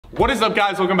What is up,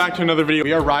 guys? Welcome back to another video.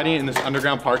 We are riding in this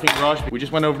underground parking garage. We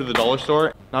just went over to the dollar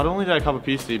store. Not only did I cop a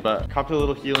PC, but I copped a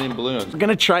little helium balloons. We're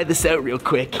gonna try this out real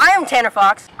quick. I am Tanner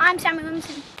Fox. I'm Sammy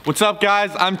Williamson. What's up,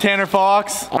 guys? I'm Tanner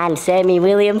Fox. I'm Sammy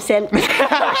Williamson.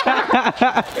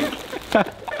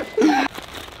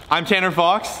 I'm Tanner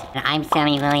Fox. And I'm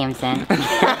Sammy Williamson.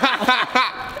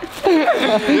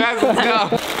 Yes, let's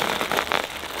go.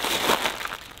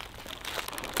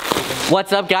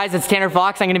 What's up, guys? It's Tanner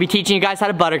Fox. I'm gonna be teaching you guys how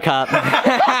to buttercup.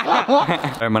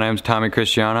 Hi, my name's Tommy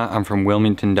Christiana. I'm from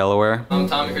Wilmington, Delaware. I'm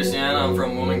Tommy Christiana. I'm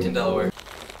from Wilmington, Delaware.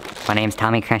 My name's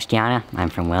Tommy Christiana. I'm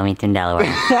from Wilmington, Delaware.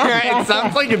 It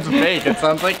sounds like it's fake. It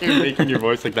sounds like you're making your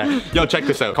voice like that. Yo, check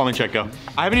this out. Call me, check, go.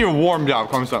 I haven't even warmed up.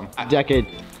 Call me something. Decade.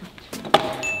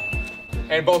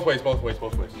 And both ways, both ways,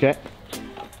 both ways. Okay.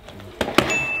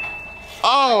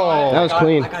 Oh! That was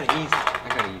clean. I got it easy.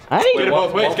 Get it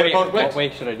both ways, get it both ways. What way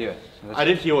should I do it? I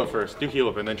did heel it first. Do heel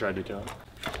whip and then try to do tail.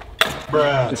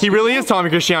 Bruh. He really is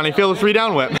Tommy Christiana. He feel the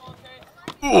 3-down whip.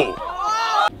 Ooh.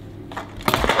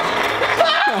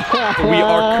 We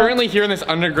are currently here in this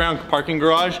underground parking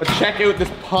garage. Check out this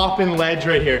poppin' ledge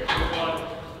right here.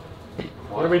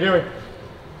 What are we doing?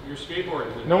 You're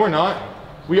skateboarding. No, we're not.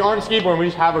 We aren't skateboarding, we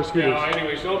just have our scooters. Yeah,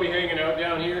 anyway, so I'll be hanging out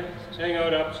down here. Just hang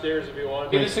out upstairs if you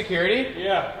want. Is it security?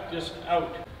 Yeah, just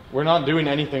out. We're not doing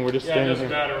anything, we're just Yeah, it standing doesn't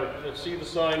here. matter. Let's see the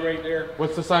sign right there.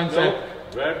 What's the sign say?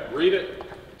 Nope. Read it.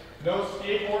 No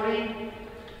skateboarding.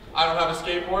 I don't have a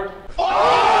skateboard.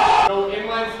 Oh! No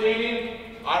inline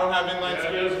skating. I don't have inline Yeah,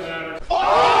 skating. it doesn't matter.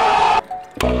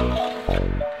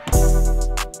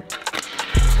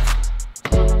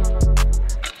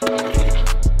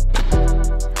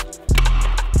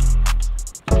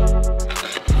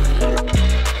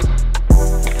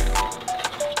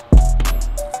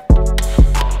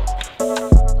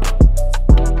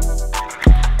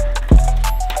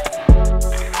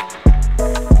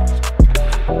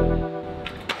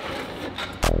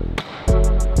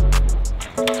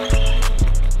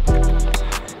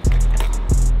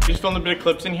 Filmed a bit of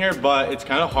clips in here, but it's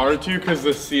kind of hard to because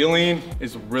the ceiling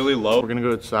is really low. We're gonna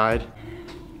go outside.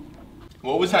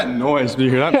 What was that noise? Did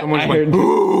you hear that? Someone went,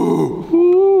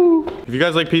 ooh. If you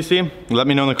guys like PC, let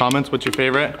me know in the comments what's your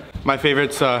favorite. My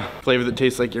favorite's flavor that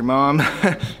tastes like your mom.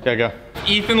 Yeah, go.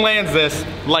 Ethan lands this,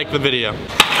 like the video.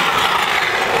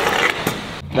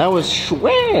 That was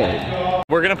shred.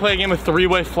 We're gonna play a game of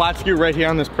 3-way flat scoot right here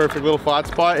on this perfect little flat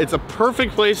spot. It's a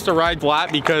perfect place to ride flat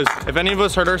because if any of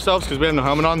us hurt ourselves because we have no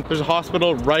helmet on, there's a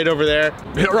hospital right over there.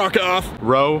 Hit rock off.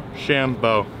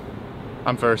 Rochambeau.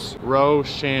 I'm first.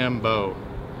 Rochambeau.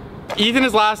 Ethan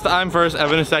is last, I'm first,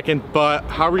 Evan is second, but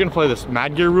how are we gonna play this?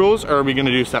 Mad Gear rules, or are we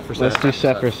gonna do set for set? Let's do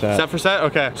set for set. Set for set?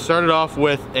 Okay. Start it off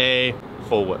with a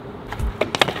full whip.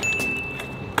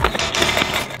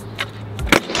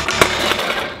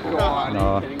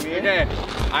 No. Okay,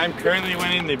 I'm currently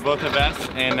winning. They both have S,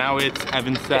 and now it's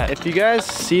Evan's set. If you guys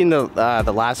seen the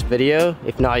last video,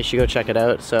 if not, you should go check it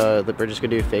out. So we're just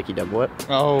gonna do a fakey double whip.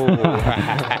 Oh.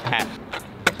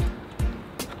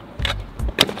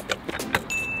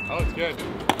 Oh, it's good.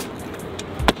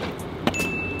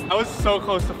 I was so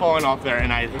close to falling off there,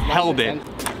 and I held it.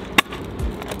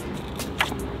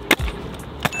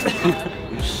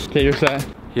 Okay, you're set.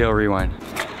 Heel rewind.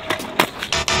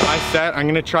 My set, I'm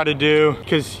gonna try to do,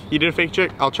 because he did a fake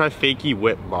trick, I'll try fakey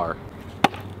whip bar.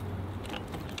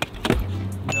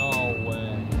 No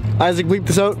way. Isaac, bleep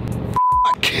this out.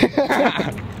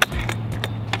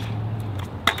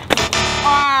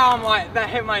 Oh, that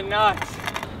hit my nuts.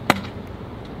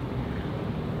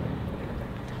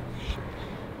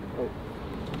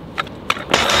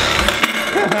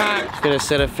 Just gonna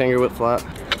set a finger whip flat.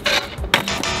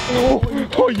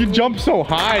 Oh, you jumped so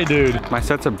high, dude. My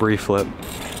set's a brief flip.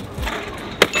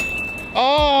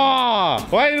 Oh,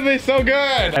 why are they so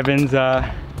good? Evan's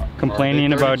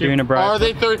complaining about doing a Are bribe.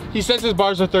 they 30? He says his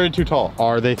bars are 32 tall.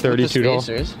 Are they 32 tall?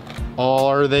 Spacers.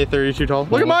 Are they 32 tall?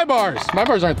 Look at my bars. My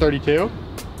bars aren't 32.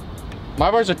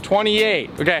 My bars are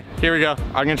 28. Okay, here we go.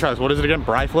 I'm gonna try this. What is it again?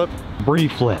 Bri flip?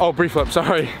 Brief flip. Oh, brief flip.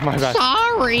 Sorry, my bad.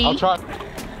 Sorry. I'll try.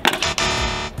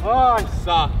 Oh, I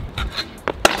suck.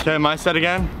 Okay, my set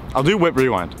again. I'll do whip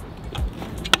rewind.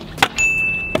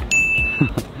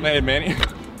 Man, Manny.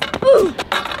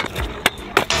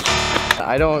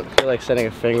 I don't feel like setting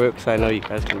a finger whip because I know you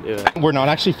guys can do it. We're not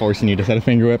actually forcing you to set a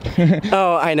finger whip.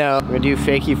 Oh, I know. We're gonna do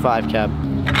fakey 5 cap.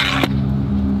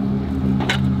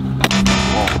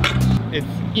 It's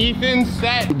Ethan's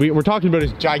set. We're talking about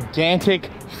his gigantic,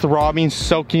 throbbing,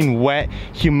 soaking wet,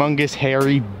 humongous,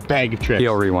 hairy bag trick.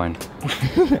 Heel rewind.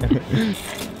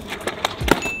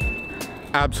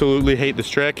 Absolutely hate this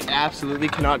trick. Absolutely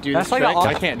cannot do That's this like trick.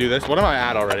 I can't do this. What am I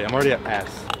at already? I'm already at S.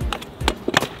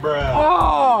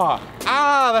 Oh!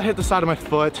 Ah, that hit the side of my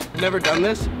foot. Never done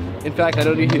this. In fact, I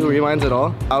don't do heel rewinds at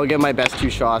all. I'll get my best 2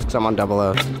 shots because I'm on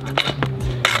 00.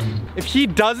 If he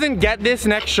doesn't get this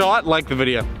next shot, like the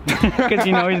video. Because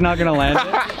you know he's not gonna land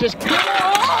it. Just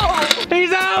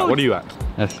he's out! What are you at?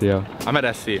 SCO. I'm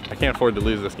at SC. I can't afford to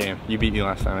lose this game. You beat me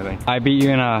last time, I think. I beat you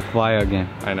in a flyout game.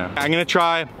 I know. I'm gonna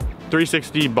try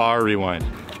 360 bar rewind.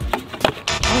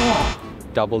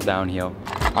 Double downhill.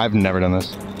 I've never done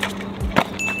this.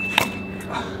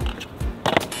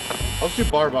 Let's do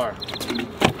bar.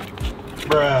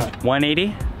 Bruh.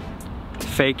 180.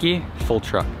 Fakie, full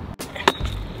truck.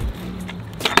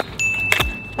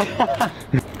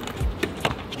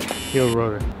 Heel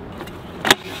rotor.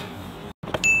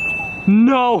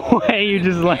 No way you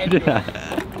just landed that.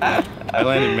 I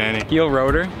landed Manny. Heel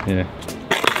rotor. Yeah.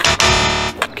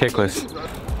 Kickless.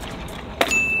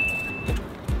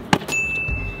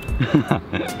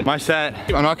 My set,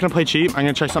 I'm not gonna play cheap. I'm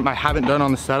gonna try something I haven't done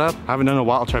on the setup. I haven't done in a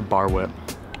while. I'll try bar whip.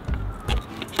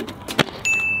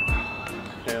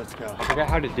 Okay, let's go. I forgot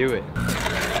how to do it.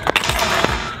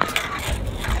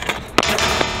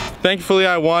 Thankfully,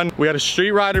 I won. We had a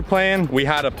street rider playing, we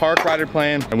had a park rider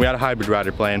playing, and we had a hybrid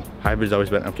rider playing. Hybrid's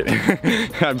always been, I'm kidding.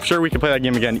 I'm sure we could play that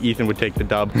game again. Ethan would take the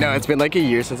dub. No, it's been like a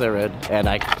year since I rode, and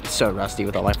I'm so rusty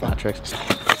with all my flat tricks.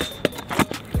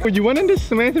 You went into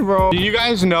Smith, bro. Do you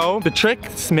guys know the trick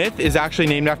Smith is actually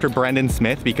named after Brendan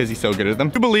Smith because he's so good at them?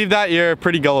 If you believe that, you're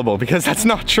pretty gullible because that's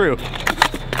not true.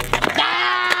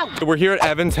 We're here at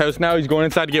Evan's house now. He's going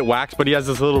inside to get waxed, but he has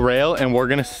this little rail and we're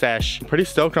gonna sesh. I'm pretty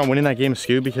stoked on winning that game of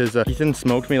Scoot because Ethan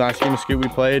smoked me last game of Scoot we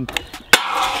played.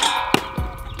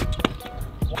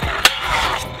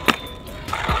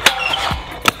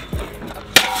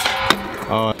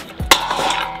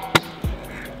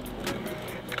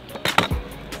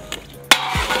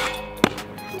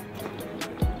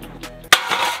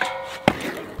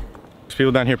 There's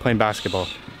people down here playing basketball,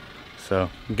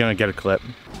 so I'm gonna get a clip.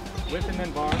 Whip and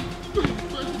then bar.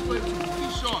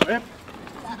 Whip.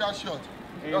 See that shot.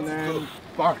 And then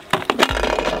bar.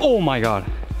 Oh my god.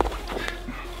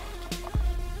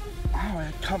 Ow,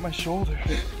 I cut my shoulder.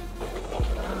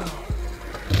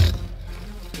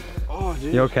 Oh,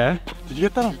 dude. You okay? Did you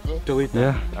get that on? Delete that.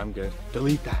 Yeah. I'm good.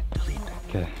 Delete that. Delete that.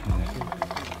 Okay.